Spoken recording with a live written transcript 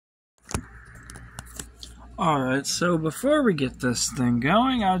Alright, so before we get this thing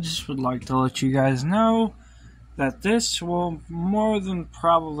going, I just would like to let you guys know that this will more than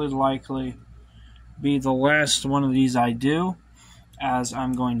probably likely be the last one of these I do, as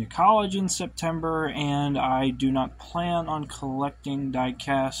I'm going to college in September and I do not plan on collecting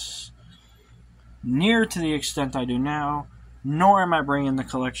diecasts near to the extent I do now, nor am I bringing the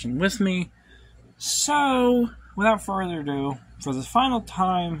collection with me. So, without further ado, for the final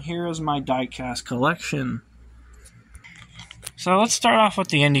time, here is my diecast collection. So let's start off with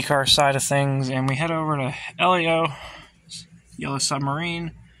the IndyCar side of things, and we head over to LEO, Yellow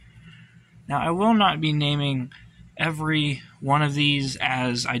Submarine. Now, I will not be naming every one of these,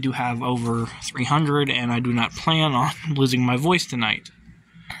 as I do have over 300, and I do not plan on losing my voice tonight.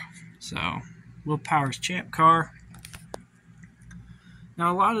 So, Will Power's Champ Car.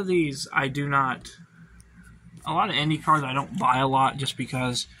 Now, a lot of these a lot of Indy cars I don't buy a lot just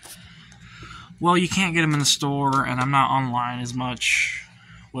because, well, you can't get them in the store, and I'm not online as much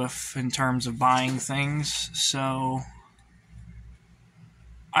in terms of buying things, so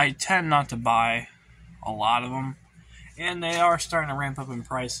I tend not to buy a lot of them, and they are starting to ramp up in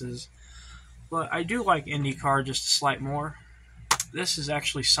prices, but I do like IndyCar just a slight more. This is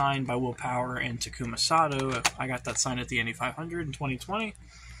actually signed by Will Power and Takuma Sato. I got that signed at the Indy 500 in 2020,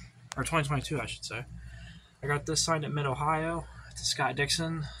 or 2022, I should say. I got this signed at Mid-Ohio to Scott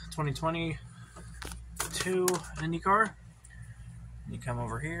Dixon, 2022 IndyCar. You come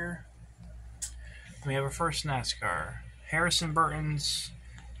over here. We have our first NASCAR. Harrison Burton's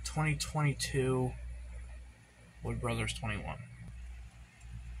 2022 Wood Brothers 21.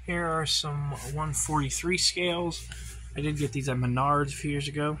 Here are some 143 scales. I did get these at Menards a few years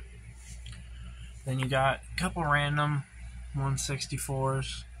ago. Then you got a couple random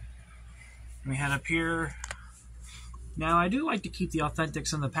 164s. We had up here. Now, I do like to keep the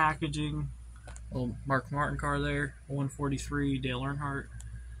authentics in the packaging. A little Mark Martin car there. 143 Dale Earnhardt.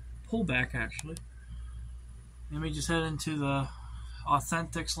 Pullback, actually. Let me just head into the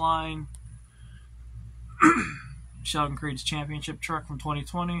authentics line. Sheldon Creed's championship truck from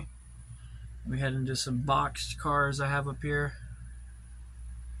 2020. We head into some boxed cars I have up here.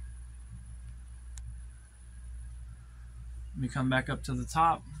 We come back up to the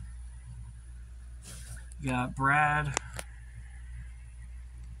top. You got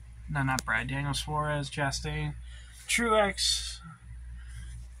Daniel Suarez, Chastain, Truex,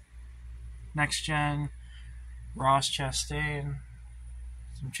 Next Gen, Ross Chastain,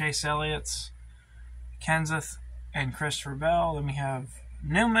 some Chase Elliott's, Kenseth, and Christopher Bell. Then we have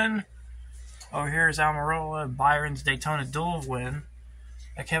Newman. Over here is Almirola, Byron's Daytona Duel win,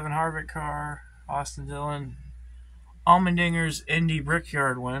 a Kevin Harvick car, Austin Dillon, Allmendinger's Indy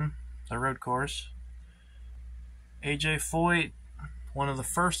Brickyard win, the road course, AJ Foyt, one of the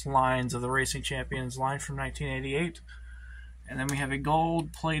first lines of the Racing Champions line from 1988, and then we have a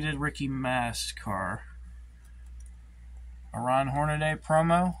gold-plated Ricky Mast car, a Ron Hornaday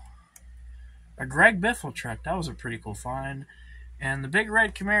promo, a Greg Biffle truck, that was a pretty cool find, and the big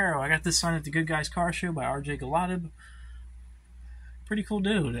red Camaro. I got this signed at the Good Guys Car Show by RJ Galatib. Pretty cool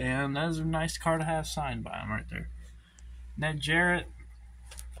dude, and that is a nice car to have signed by him right there. Ned Jarrett.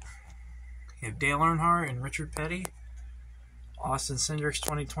 You have Dale Earnhardt and Richard Petty. Austin Cindric's his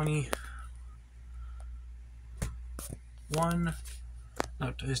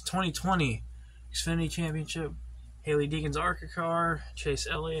 2020 Xfinity Championship. Haley Deegan's ARCA car. Chase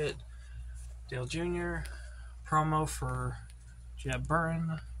Elliott. Dale Jr. Promo for Jeb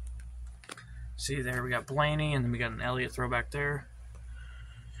Burton. See there, we got Blaney, and then we got an Elliott throwback there.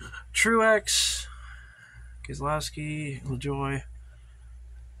 Truex, Keselowski, LaJoy.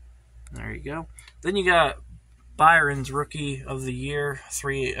 There you go. Then you got Byron's Rookie of the Year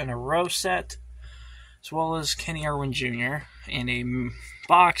 3 in a row set, as well as Kenny Irwin Jr. and a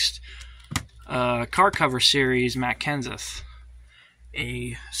boxed car cover series Matt Kenseth.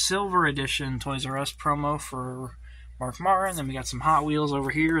 A silver edition Toys R Us promo for Mark Martin. Then we got some Hot Wheels over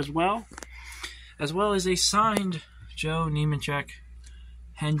here as well as a signed Joe Nemechek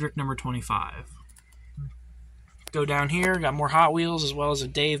Hendrick number 25. Go down here, got more Hot Wheels as well as a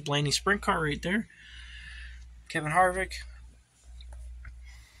Dave Blaney sprint car right there. Kevin Harvick,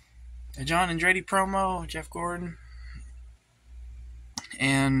 a John Andretti promo, Jeff Gordon,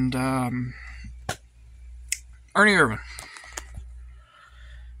 and Ernie Irvan.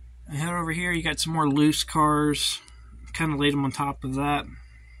 And head over here, you got some more loose cars. Kind of laid them on top of that,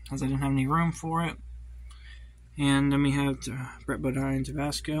 as I didn't have any room for it. And then we have Brett Bodine,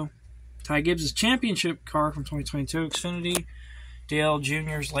 Tabasco. Ty Gibbs' championship car from 2022 Xfinity. Dale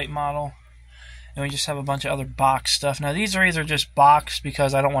Jr.'s late model. And we just have a bunch of other box stuff. Now, these are either just box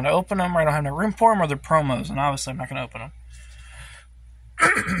because I don't want to open them, or I don't have no room for them, or they're promos, and obviously I'm not going to open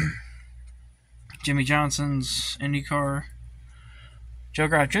them. Jimmy Johnson's IndyCar Joe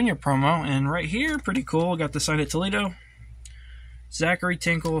Graf Jr. promo, and right here, pretty cool, got the sign at Toledo. Zachary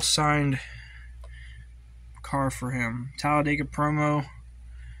Tinkle signed car for him. Talladega promo,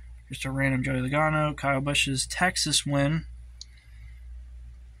 just a random Joey Logano. Kyle Busch's Texas win.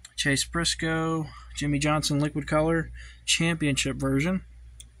 Chase Briscoe, Jimmy Johnson liquid color, championship version.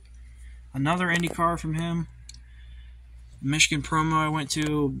 Another IndyCar from him. Michigan promo I went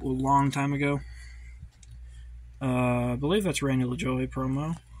to a long time ago. I believe that's Randy LaJoie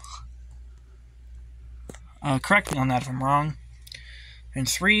promo. Correct me on that if I'm wrong. And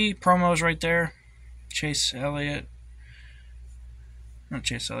 3 promos right there. Chase Elliott. Not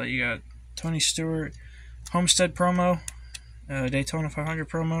Chase Elliott. You got Tony Stewart. Homestead promo. Daytona 500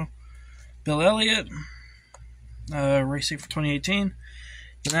 promo. Bill Elliott. Racing for 2018.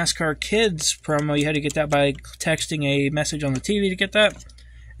 The NASCAR Kids promo. You had to get that by texting a message on the TV to get that.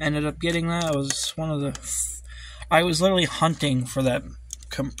 Ended up getting that. It was one of the... I was literally hunting for that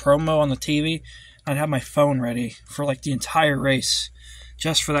promo on the TV. I'd have my phone ready for like the entire race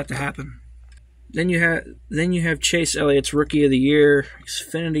just for that to happen. Then you have Chase Elliott's Rookie of the Year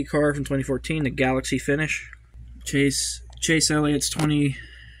Xfinity car from 2014, the Galaxy finish. Chase Elliott's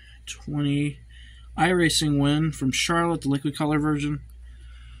 2020 iRacing win from Charlotte, the liquid color version.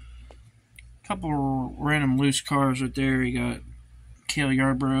 Couple random loose cars right there. You got Cale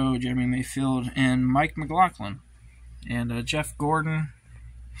Yarborough, Jeremy Mayfield, and Mike McLaughlin. And Jeff Gordon,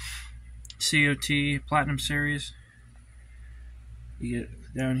 COT Platinum Series. You get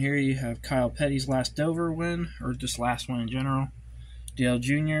down here, you have Kyle Petty's last Dover win, or just last one in general. Dale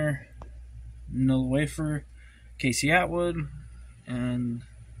Jr., Noel Wafer, Casey Atwood, and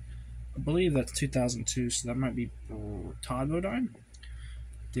I believe that's 2002, so that might be Todd Bodine.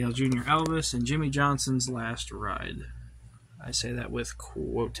 Dale Jr. Elvis, and Jimmy Johnson's last ride. I say that with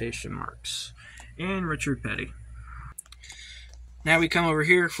quotation marks. And Richard Petty. Now we come over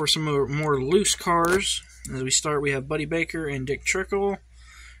here for some more loose cars. As we start, we have Buddy Baker and Dick Trickle,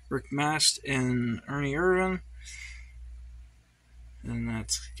 Rick Mast and Ernie Irvin. And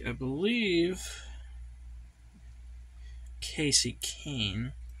that's, I believe, Casey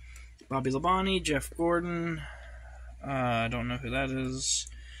Kane. Bobby Labonte, Jeff Gordon, I don't know who that is,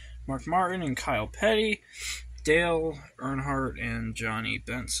 Mark Martin and Kyle Petty, Dale Earnhardt and Johnny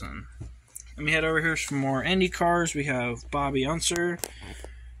Benson. Let me head over here for more Indy cars. We have Bobby Unser,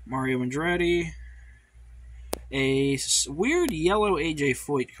 Mario Andretti, a weird yellow AJ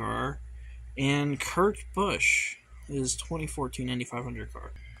Foyt car, and Kurt Busch, his 2014 Indy 500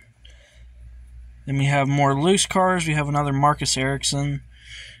 car. Then we have more loose cars. We have another Marcus Ericsson,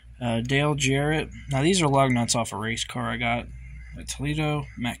 Dale Jarrett. Now these are lug nuts off a race car I got at Toledo.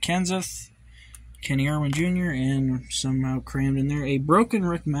 Matt Kenseth, Kenny Irwin Jr., and somehow crammed in there a broken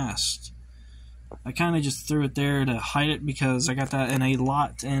Rick Mast. I kind of just threw it there to hide it because I got that in a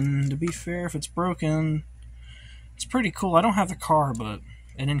lot, and to be fair, if it's broken, it's pretty cool. I don't have the car, but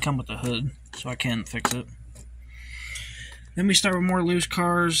it didn't come with the hood, so I can fix it. Then we start with more loose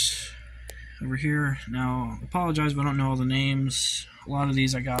cars over here. Now, apologize if I don't know all the names. A lot of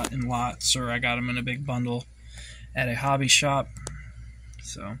these I got in lots, or I got them in a big bundle at a hobby shop.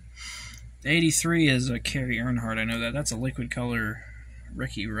 So, the 83 is a Kerry Earnhardt, I know that. That's a liquid color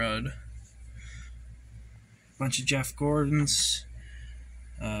Ricky Rudd. Bunch of Jeff Gordons,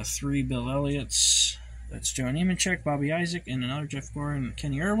 3 Bill Elliott's, that's Joe Nemechek, Bobby Isaac, and another Jeff Gordon,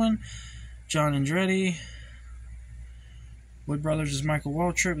 Kenny Irwin, John Andretti, Wood Brothers is Michael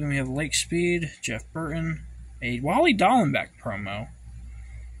Waltrip, then we have Lake Speed, Jeff Burton, a Wally Dallenbach promo,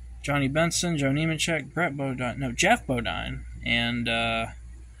 Johnny Benson, Joe Nemechek, Jeff Bodine, and I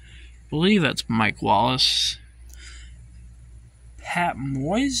believe that's Mike Wallace, Pat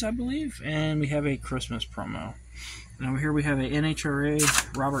Moyes, I believe, and we have a Christmas promo. And over here we have a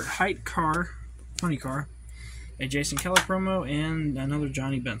NHRA Robert Height car, funny car, a Jason Keller promo, and another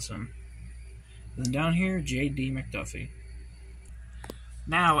Johnny Benson. And then down here, J.D. McDuffie.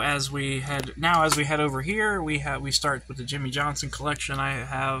 Now as we head over here, we start with the Jimmy Johnson collection. I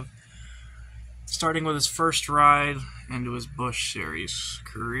have starting with his first ride into his Busch Series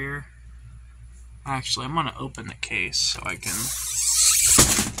career. Actually, I'm gonna open the case so I can,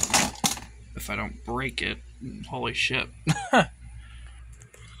 if I don't break it. Holy shit.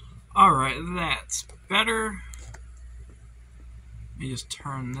 Alright, that's better. Let me just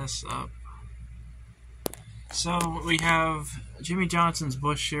turn this up. So, we have Jimmy Johnson's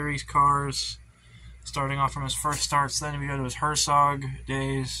Busch Series cars, starting off from his first starts. Then we go to his Herzog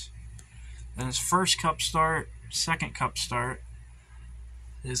days. Then his first Cup start, second Cup start,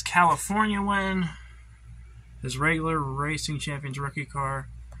 his California win, his regular Racing Champions rookie car,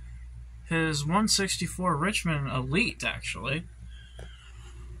 his 164 Richmond Elite, actually.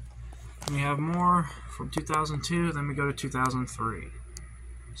 We have more from 2002, then we go to 2003.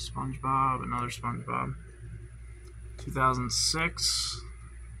 SpongeBob, another SpongeBob. 2006,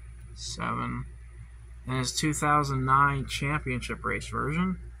 7, and his 2009 championship race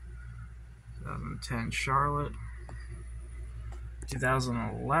version. 2010 Charlotte.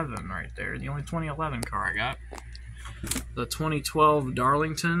 2011 right there, the only 2011 car I got. The 2012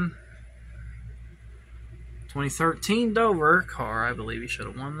 Darlington. 2013 Dover car, I believe he should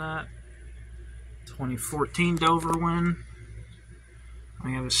have won that. 2014 Dover win.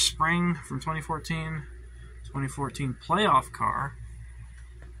 We have a spring from 2014. 2014 playoff car.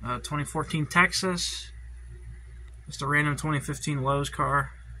 2014 Texas. Just a random 2015 Lowe's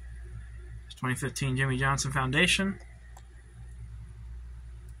car. 2015 Jimmy Johnson Foundation.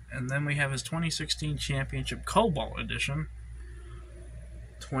 And then we have his 2016 Championship Cobalt Edition.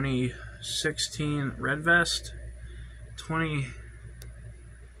 2016 Red Vest.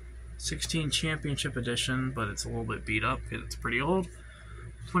 2016 Championship Edition, but it's a little bit beat up because it's pretty old.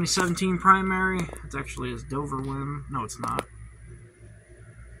 2017 Primary. It's actually his Dover win. No, it's not.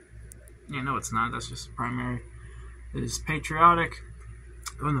 Yeah, no, it's not. That's just the Primary. It is Patriotic.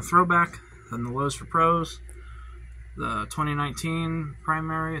 Then the Throwback. Then the Lowe's for Pros. The 2019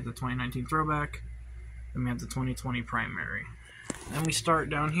 Primary. The 2019 Throwback. Then we have the 2020 Primary. Then we start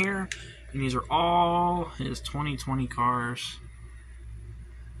down here. And these are all his 2020 cars.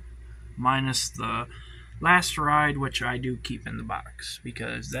 Minus the last ride, which I do keep in the box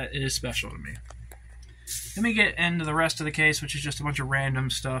because that is special to me. Let me get into the rest of the case, which is just a bunch of random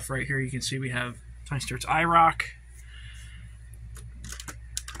stuff. Right here you can see we have Tony Stewart's IROC.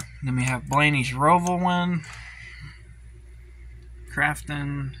 Then we have Blaney's Roval win.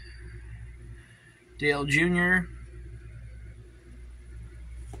 Crafton. Dale Jr.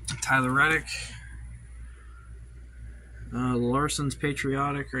 Tyler Reddick. Larson's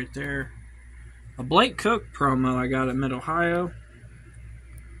Patriotic right there. A Blake Cook promo I got at Mid-Ohio.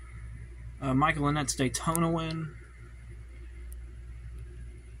 Michael Lynette's Daytona win.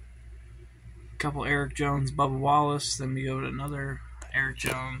 A couple Eric Jones, Bubba Wallace. Then we go to another Eric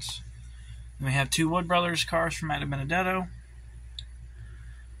Jones. Then we have two Wood Brothers cars from Matt Benedetto.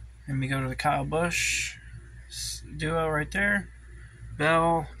 Then we go to the Kyle Busch duo right there.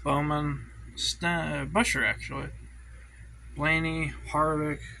 Bell, Bowman, Busher actually. Blaney,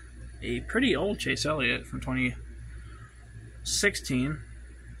 Harvick. A pretty old Chase Elliott from 2016.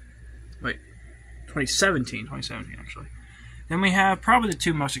 Wait, 2017 actually. Then we have probably the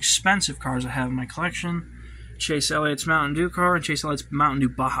two most expensive cars I have in my collection. Chase Elliott's Mountain Dew car and Chase Elliott's Mountain Dew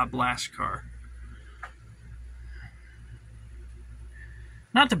Baja Blast car.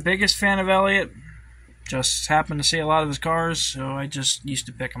 Not the biggest fan of Elliott. Just happened to see a lot of his cars, so I just used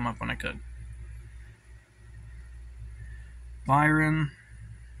to pick them up when I could. Byron.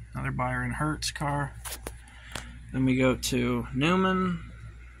 Another Byron Hertz car. Then we go to Newman,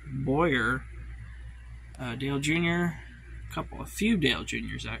 Boyer, Dale Jr., a few Dale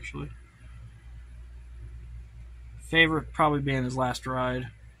Jr.'s actually. Favorite probably being his last ride.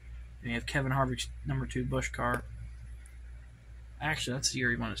 And you have Kevin Harvick's number 2 Busch car. Actually, that's the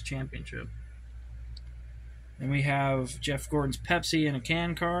year he won his championship. Then we have Jeff Gordon's Pepsi in a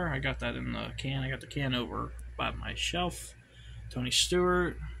can car. I got that in the can. I got the can over by my shelf. Tony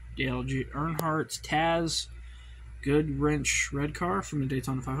Stewart. Dale Earnhardt's Taz Goodwrench red car from the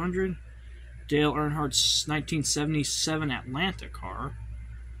Daytona 500. Dale Earnhardt's 1977 Atlanta car.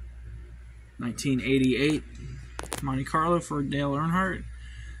 1988 Monte Carlo for Dale Earnhardt.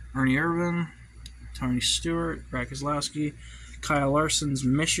 Ernie Irvan. Tony Stewart. Brad Keselowski. Kyle Larson's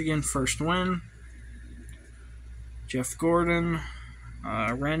Michigan first win. Jeff Gordon.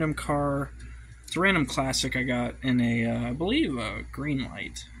 Random car. It's a random classic I got in a, I believe, a green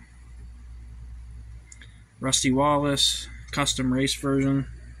light. Rusty Wallace, custom race version,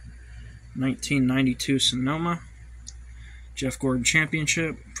 1992 Sonoma. Jeff Gordon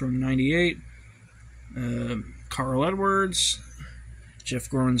Championship from 98. Carl Edwards, Jeff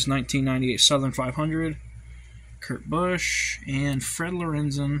Gordon's 1998 Southern 500. Kurt Busch, and Fred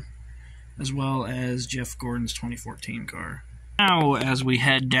Lorenzen, as well as Jeff Gordon's 2014 car. Now, as we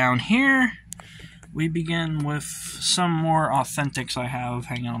head down here, we begin with some more authentics I have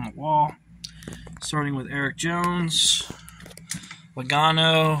hanging on the wall. Starting with Eric Jones,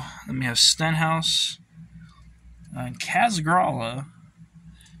 Logano, then we have Stenhouse, and Kaz Gralla,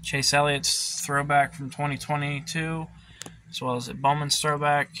 Chase Elliott's throwback from 2022, as well as a Bowman's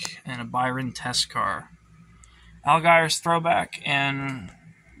throwback and a Byron test car. Algire's throwback and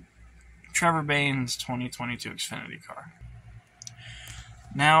Trevor Bain's 2022 Xfinity car.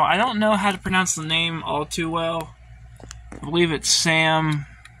 Now, I don't know how to pronounce the name all too well. I believe it's Sam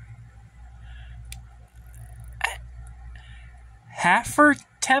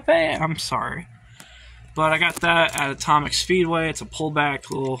Haffertepe? I'm sorry. But I got that at Atomic Speedway. It's a pullback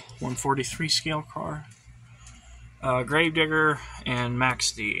little 143 scale car. Gravedigger and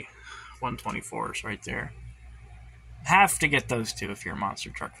Max D 124s right there. Have to get those two if you're a monster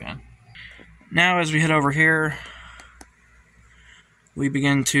truck fan. Now as we head over here, we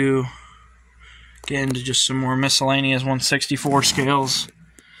begin to get into just some more miscellaneous 164 scales.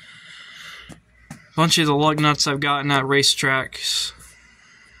 Bunch of the lug nuts I've gotten at racetracks.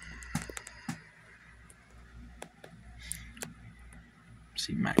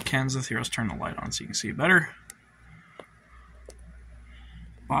 See Matt Kenseth here. Let's turn the light on so you can see it better.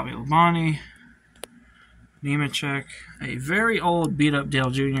 Bobby Labonte, Nemechek, a very old beat-up Dale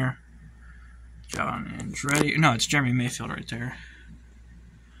Jr., John Andretti. No, it's Jeremy Mayfield right there.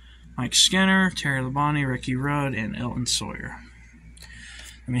 Mike Skinner, Terry Labonte, Ricky Rudd, and Elton Sawyer.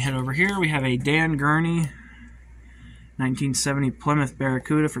 Let me head over here. We have a Dan Gurney 1970 Plymouth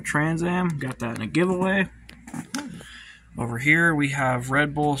Barracuda for Trans Am. Got that in a giveaway. Over here we have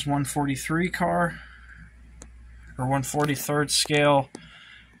Red Bull's 143 car, or 143rd scale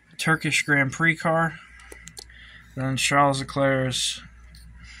Turkish Grand Prix car. Then Charles Leclerc's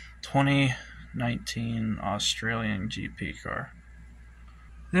 2019 Australian GP car.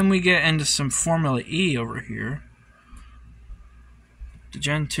 Then we get into some Formula E over here. The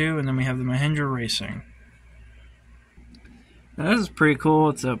Gen 2, and then we have the Mahindra Racing. Now this is pretty cool.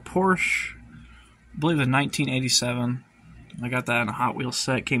 It's a Porsche, I believe a 1987. I got that in a Hot Wheels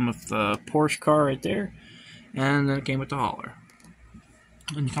set. Came with the Porsche car right there, and then it came with the hauler.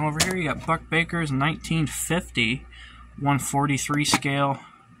 And you come over here, you got Buck Baker's 1950 143 scale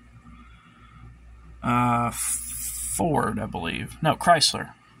Ford, I believe. No,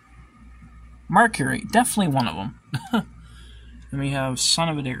 Chrysler. Mercury, definitely one of them. And we have Son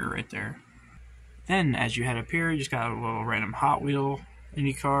of a Digger right there. Then, as you head up here, you just got a little random Hot Wheel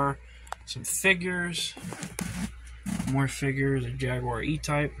IndyCar, some figures, more figures, a Jaguar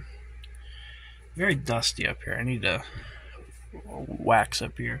E-Type. Very dusty up here. I need to wax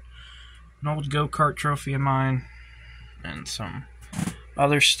up here. An old go-kart trophy of mine, and some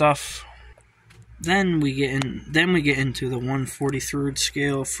other stuff. Then we get into the 143rd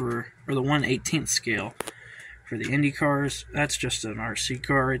scale or the 1/18th scale for the Indy cars. That's just an RC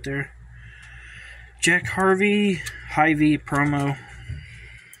car right there. Jack Harvey, Hy-Vee promo.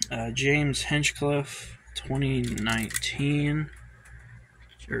 James Hinchcliffe, 2019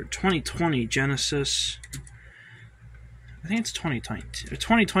 or 2020 Genesis. I think it's 2020 or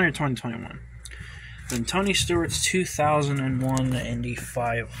 2021. Then Tony Stewart's 2001 Indy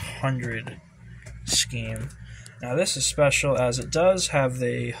 500 scheme. Now this is special as it does have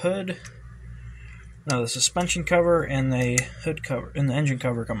the hood, the suspension cover and the hood cover and the engine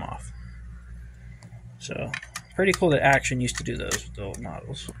cover come off. So pretty cool that Action used to do those with the old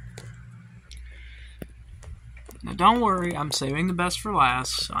models. Now don't worry, I'm saving the best for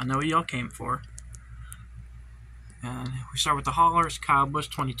last. So I know what y'all came for. And we start with the haulers. Kyle Busch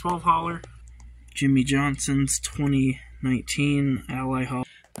 2012 hauler. Jimmy Johnson's 2019 Ally hauler.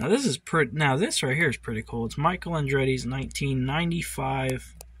 Now this right here is pretty cool. It's Michael Andretti's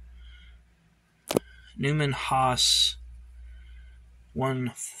 1995 Newman Haas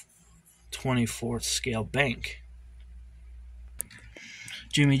 1/24th scale bank.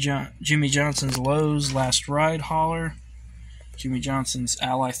 Jimmy Johnson's Lowe's Last Ride hauler. Jimmy Johnson's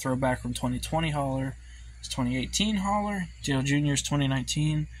Ally throwback from 2020 hauler. His 2018 hauler. Dale Jr.'s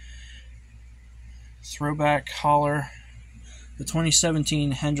 2019 throwback hauler. The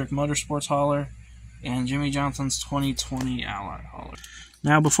 2017 Hendrick Motorsports hauler, and Jimmy Johnson's 2020 Ally hauler.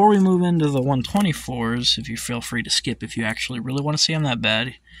 Now, before we move into the 124s, if you feel free to skip if you actually really want to see them that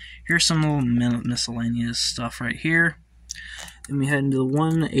bad, here's some little miscellaneous stuff right here. Then we head into the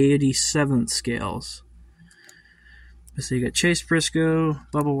 1/87th scales. So you got Chase Briscoe,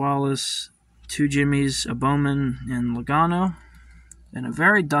 Bubba Wallace, two Jimmys, a Bowman, and Logano. And a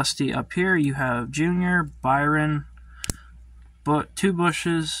very dusty up here, you have Junior, Byron, two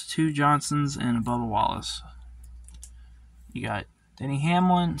Bushes, two Johnsons, and a Bubba Wallace. You got Denny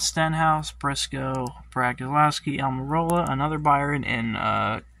Hamlin, Stenhouse, Briscoe, Brad Keselowski, Almirola, another Byron,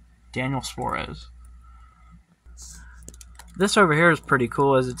 and Daniel Suarez. This over here is pretty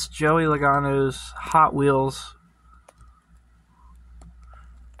cool, as it's Joey Logano's Hot Wheels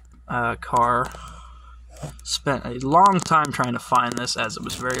car. Spent a long time trying to find this, as it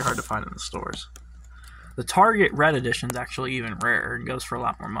was very hard to find in the stores. The Target Red Edition is actually even rarer and goes for a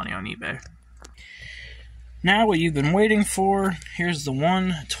lot more money on eBay. Now, what you've been waiting for, here's the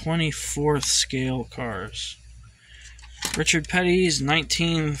 1/24th scale cars. Richard Petty's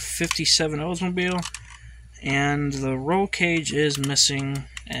 1957 Oldsmobile, and the roll cage is missing,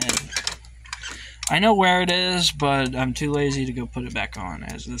 and I know where it is, but I'm too lazy to go put it back on,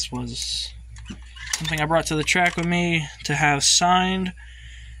 as this was something I brought to the track with me to have signed,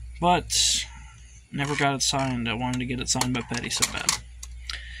 but never got it signed. I wanted to get it signed by Petty so bad.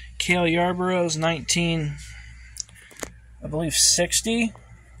 Cale Yarborough's 60.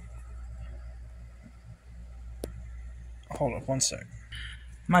 Hold up one sec.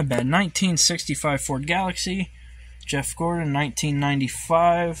 My bad. 1965 Ford Galaxy. Jeff Gordon,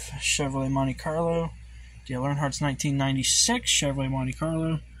 1995 Chevrolet Monte Carlo. Dale Earnhardt's 1996 Chevrolet Monte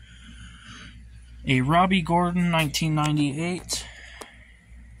Carlo. A Robbie Gordon, 1998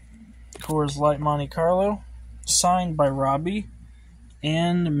 Coors Light Monte Carlo, signed by Robbie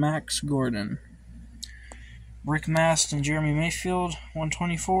and Max Gordon. Rick Mast and Jeremy Mayfield,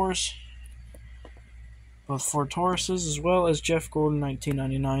 124s. Both Ford Tauruses, as well as Jeff Gordon,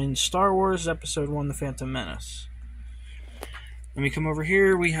 1999 Star Wars Episode 1, The Phantom Menace. Let me come over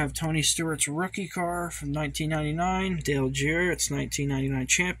here. We have Tony Stewart's rookie car from 1999. Dale Jarrett's 1999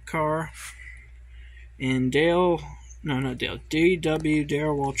 Champ car. And D.W.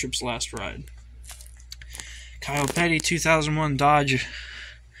 Darrell Waltrip's Last Ride. Kyle Petty, 2001 Dodge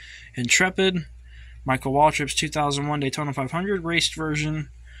Intrepid. Michael Waltrip's 2001 Daytona 500 raced version.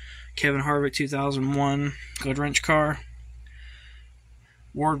 Kevin Harvick, 2001 Goodwrench car.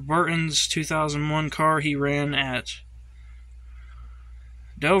 Ward Burton's 2001 car he ran at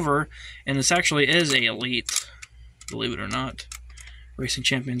Dover, and this actually is a Elite, believe it or not. Racing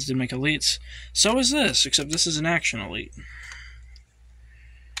Champions did make Elites. So is this, except this is an Action Elite.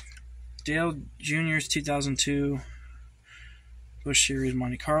 Dale Jr.'s 2002 Busch Series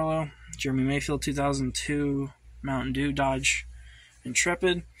Monte Carlo. Jeremy Mayfield, 2002 Mountain Dew Dodge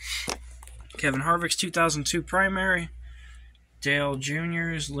Intrepid. Kevin Harvick's 2002 Primary. Dale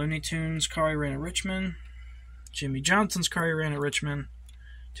Jr.'s Looney Tunes car he ran at Richmond. Jimmy Johnson's car he ran at Richmond,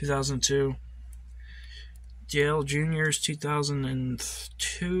 2002. Dale Jr.'s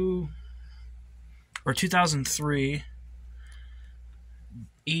 2003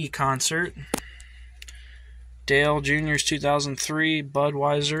 E-Concert. Dale Jr.'s 2003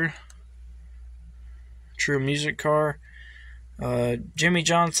 Budweiser True Music car. Jimmy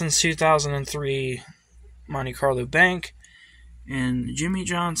Johnson's 2003 Monte Carlo Bank. And Jimmy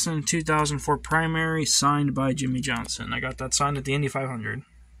Johnson 2004 Primary, signed by Jimmy Johnson. I got that signed at the Indy 500.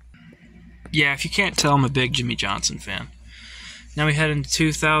 Yeah, if you can't tell, I'm a big Jimmy Johnson fan. Now we head into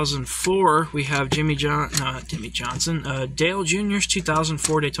 2004. We have Dale Jr.'s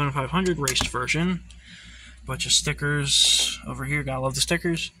 2004 Daytona 500 raced version. Bunch of stickers over here. Gotta love the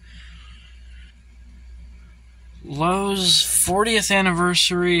stickers. Lowe's 40th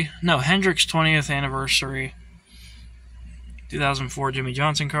anniversary. No, Hendrick's 20th anniversary. 2004 Jimmy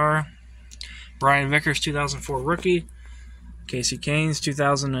Johnson car. Brian Vickers 2004 rookie. Casey Kane's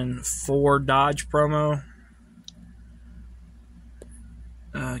 2004 Dodge promo.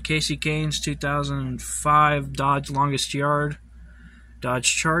 Casey Kane's 2005 Dodge Longest Yard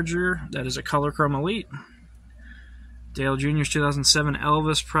Dodge Charger. That is a Color Chrome Elite. Dale Jr.'s 2007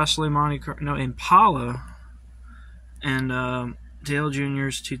 Elvis Presley Impala. And Dale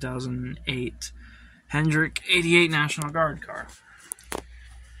Jr.'s 2008 Hendrick 88 National Guard car.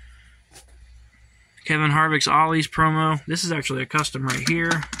 Kevin Harvick's Ollie's promo. This is actually a custom right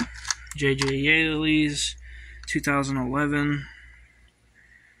here. J.J. Yaley's 2011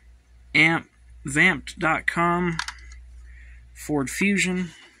 Vamped.com Ford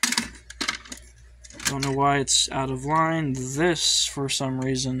Fusion. Don't know why it's out of line. This, for some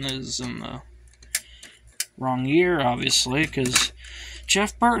reason, is in the wrong year, obviously, because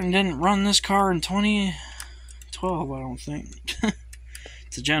Jeff Burton didn't run this car in 2012, I don't think.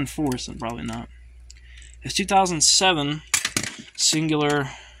 It's a Gen 4, so probably not. It's 2007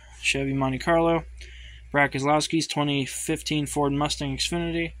 Singular Chevy Monte Carlo. Brad Keselowski's 2015 Ford Mustang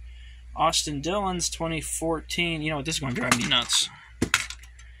Xfinity. Austin Dillon's 2014. You know what? This is going to drive me nuts.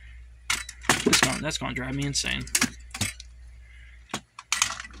 That's going to drive me insane.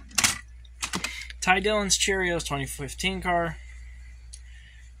 Ty Dillon's Cheerios 2015 car.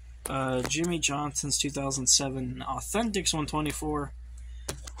 Jimmy Johnson's 2007 Authentics 124.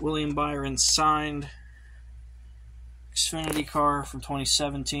 William Byron's signed Xfinity car from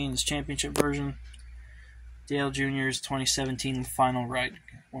 2017, his championship version. Dale Jr.'s 2017 Final Ride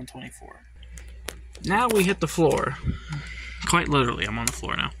 124. Now we hit the floor. Quite literally, I'm on the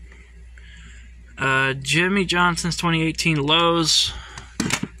floor now. Jimmy Johnson's 2018 Lows.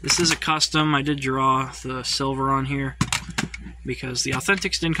 This is a custom. I did draw the silver on here because the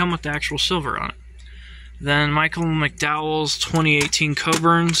Authentics didn't come with the actual silver on it. Then Michael McDowell's 2018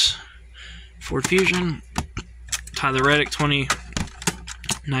 Coburns Ford Fusion. Tyler Reddick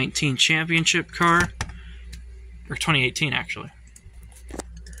 2019 Championship car. Or 2018, actually.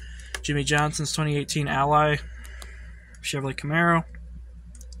 Jimmy Johnson's 2018 Ally Chevrolet Camaro.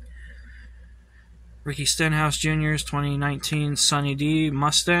 Ricky Stenhouse Jr.'s 2019 Sunny D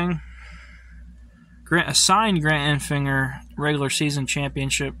Mustang. A signed Grant Enfinger regular season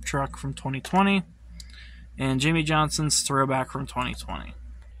championship truck from 2020. And Jimmy Johnson's throwback from 2020.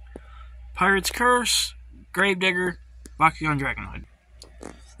 Pirate's Curse, Gravedigger, Bakugan Dragonhood.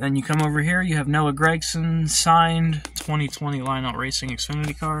 Then you come over here, you have Noah Gregson signed 2020 Lionel Racing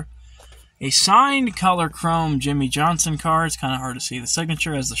Xfinity car. A signed color chrome Jimmy Johnson car. It's kind of hard to see the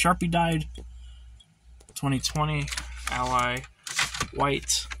signature as the Sharpie died. 2020 Ally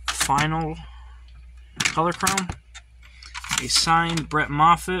White Final color chrome. A signed Brett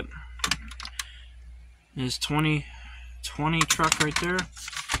Moffitt. His 2020 truck right there.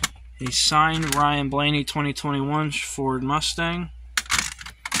 A signed Ryan Blaney 2021 Ford Mustang.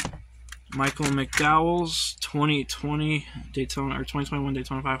 Michael McDowell's 2020 Daytona or 2021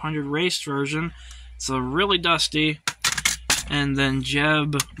 Daytona 500 raced version. It's a really dusty. And then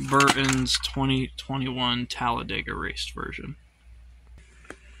Jeb Burton's 2021 Talladega raced version.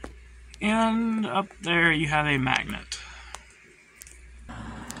 And up there you have a magnet.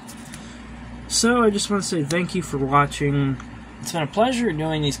 So I just want to say thank you for watching. It's been a pleasure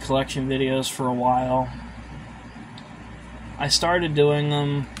doing these collection videos for a while. I started doing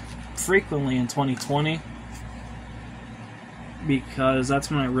them frequently in 2020 because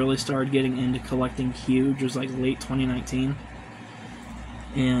that's when I really started getting into collecting huge. It was like late 2019.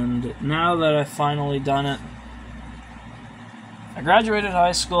 And now that I've finally done it, I graduated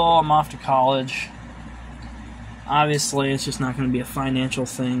high school, I'm off to college. Obviously, it's just not going to be a financial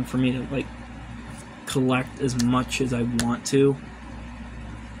thing for me to like collect as much as I want to.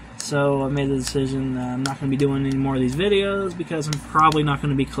 So I made the decision that I'm not going to be doing any more of these videos because I'm probably not going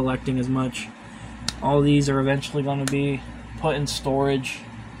to be collecting as much. All these are eventually going to be put in storage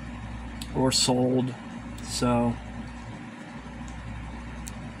or sold. So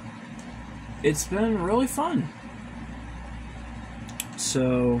it's been really fun.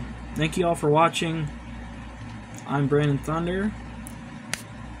 So thank you all for watching. I'm Brandon Thunder,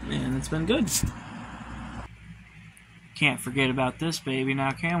 and it's been good. Can't forget about this baby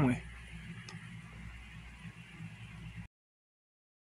now, can we?